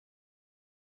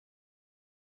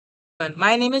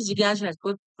My name is Jigyansh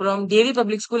Rajput from D.A.V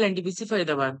Public School N.T.P.C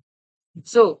Faridabad.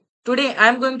 So, today I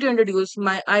am going to introduce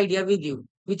my idea with you,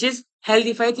 which is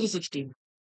Healthify 360.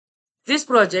 This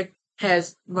project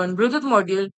has one Bluetooth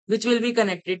module which will be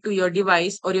connected to your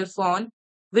device or your phone,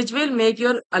 which will make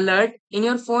your alert in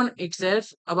your phone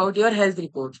itself about your health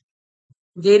report.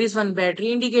 There is one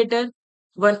battery indicator,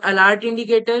 one alert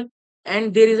indicator,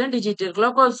 and there is a digital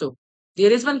clock also.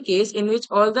 There is one case in which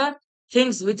all the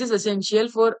things which is essential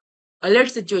for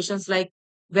alert situations like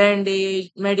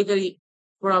bandage, medical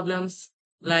problems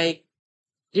like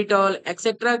Dettol,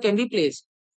 etc. can be placed.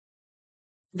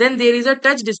 Then there is a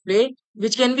touch display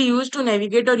which can be used to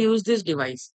navigate or use this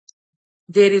device.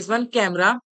 There is one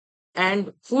camera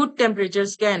and food temperature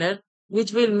scanner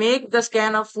which will make the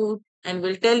scan of food and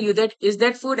will tell you that is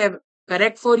that food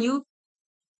correct for you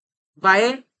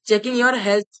by checking your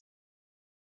health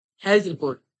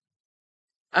report.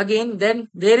 Again, then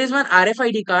there is one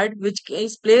RFID card which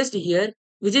is placed here,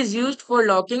 which is used for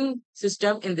locking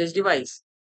system in this device.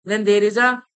 Then there is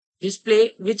a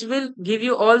display which will give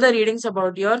you all the readings of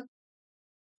your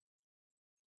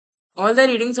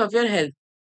health.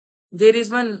 There is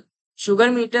one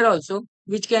sugar meter also,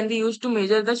 which can be used to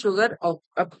measure the sugar of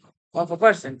a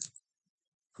person.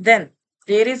 Then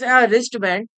there is a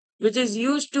wristband which is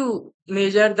used to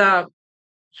measure the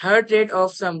heart rate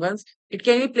of someone's. It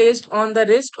can be placed on the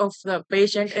wrist of the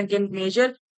patient and can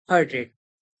measure heart rate.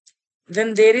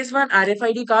 Then there is one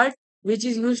RFID card which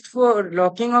is used for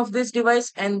locking of this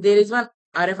device, and there is one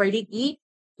RFID key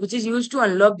which is used to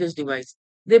unlock this device.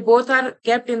 They both are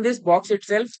kept in this box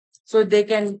itself, so they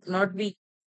can not be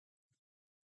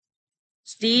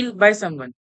steal by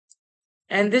someone.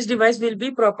 And this device will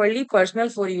be properly personal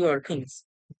for your things.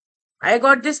 I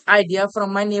got this idea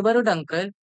from my neighborhood uncle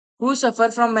who suffer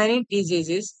from many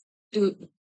diseases. To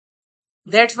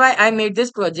That's why I made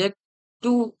this project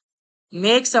to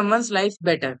make someone's life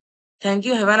better. Thank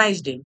you. Have a nice day.